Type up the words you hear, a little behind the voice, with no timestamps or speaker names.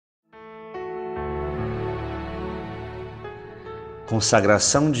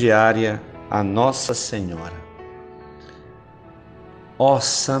Consagração diária a Nossa Senhora. Ó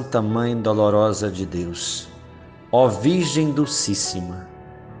Santa Mãe Dolorosa de Deus, ó Virgem Dulcíssima,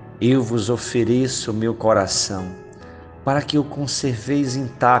 eu vos ofereço o meu coração para que o conserveis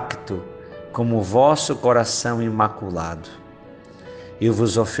intacto como o vosso coração imaculado. Eu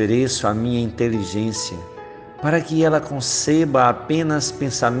vos ofereço a minha inteligência para que ela conceba apenas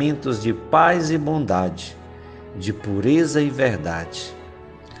pensamentos de paz e bondade, de pureza e verdade.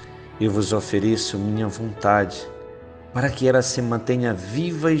 Eu vos ofereço minha vontade para que ela se mantenha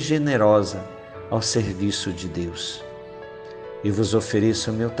viva e generosa ao serviço de Deus. Eu vos ofereço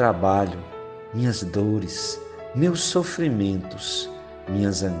o meu trabalho, minhas dores, meus sofrimentos,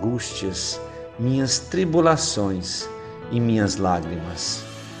 minhas angústias, minhas tribulações e minhas lágrimas,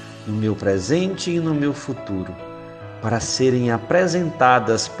 no meu presente e no meu futuro, para serem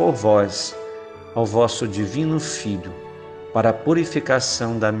apresentadas por vós ao vosso Divino Filho, para a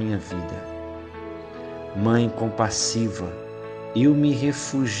purificação da minha vida. Mãe compassiva, eu me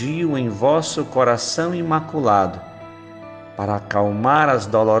refugio em vosso coração imaculado, para acalmar as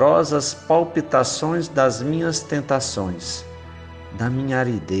dolorosas palpitações das minhas tentações, da minha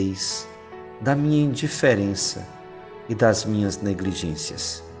aridez, da minha indiferença e das minhas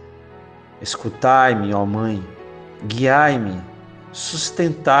negligências. Escutai-me, ó Mãe, guiai-me,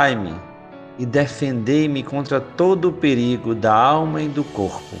 sustentai-me e defendei-me contra todo o perigo da alma e do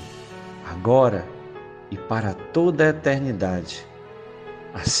corpo, agora e para toda a eternidade.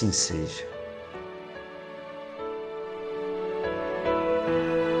 Assim seja.